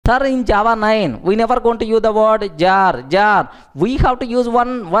Sir, in Java 9, we never going to use the word jar, jar. We have to use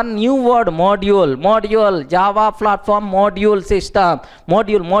one new word, module, module, Java platform module system,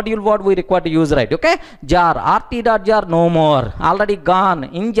 module word we require to use, right? Okay, jar, rt.jar no more, already gone.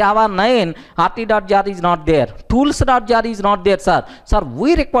 In Java 9, rt.jar is not there, tools.jar is not there, sir. Sir,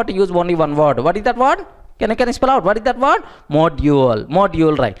 we require to use only one word. What is that word? Can I spell out? What is that word?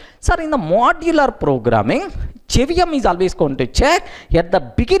 Module, right? Sir, in the modular programming, JVM is always going to check at the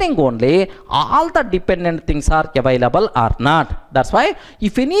beginning only all the dependent things are available or not. That's why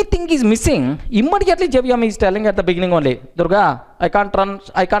if anything is missing, immediately JVM is telling at the beginning only, Durga, I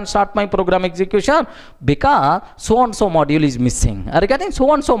can't start my program execution because so and so module is missing. Regarding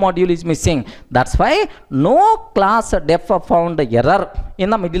so and so module is missing. That's why no class def found error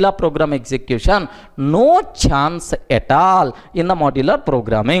in the modular program execution. No chance at all in the modular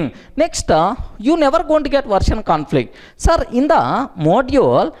programming. Next, you never going to get version conflict. Sir, in the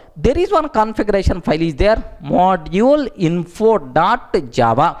module, there is one configuration file is there, module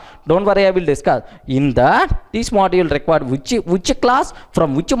info.java. Don't worry, I will discuss. In that, this module required which class,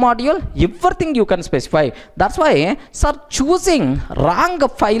 from which module, everything you can specify. That's why, sir, choosing wrong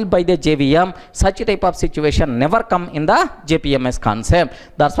file by the JVM, such type of situation never come in the JPMS concept.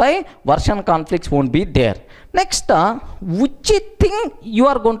 That's why version conflicts won't be there. Next, which thing you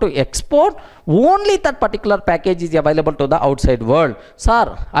are going to export, only that particular package is available to the outside world.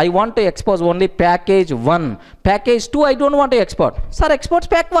 Sir, I want to expose only package 1. Package 2, I don't want to export. Sir, exports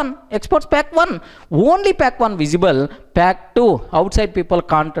pack 1. Exports pack 1. Only pack 1 visible. Pack 2, outside people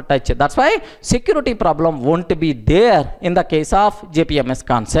can't touch it. That's why security problem won't be there in the case of JPMS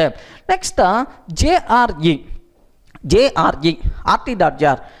concept. Next, JRE,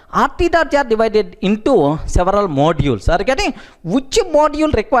 rt.jar. rt.jar divided into several modules. Are you getting? Which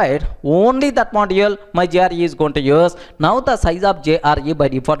module required? Only that module my JRE is going to use. Now the size of JRE by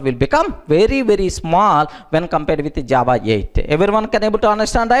default will become very, very small when compared with Java 8. Everyone can able to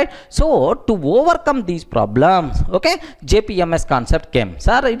understand, right? So to overcome these problems, okay, JPMS concept came.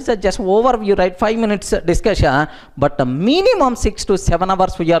 Sir, it's a just overview, right? 5 minutes discussion, but a minimum 6 to 7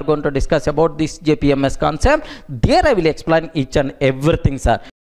 hours we are going to discuss about this JPMS concept. There I will explain each and everything, sir.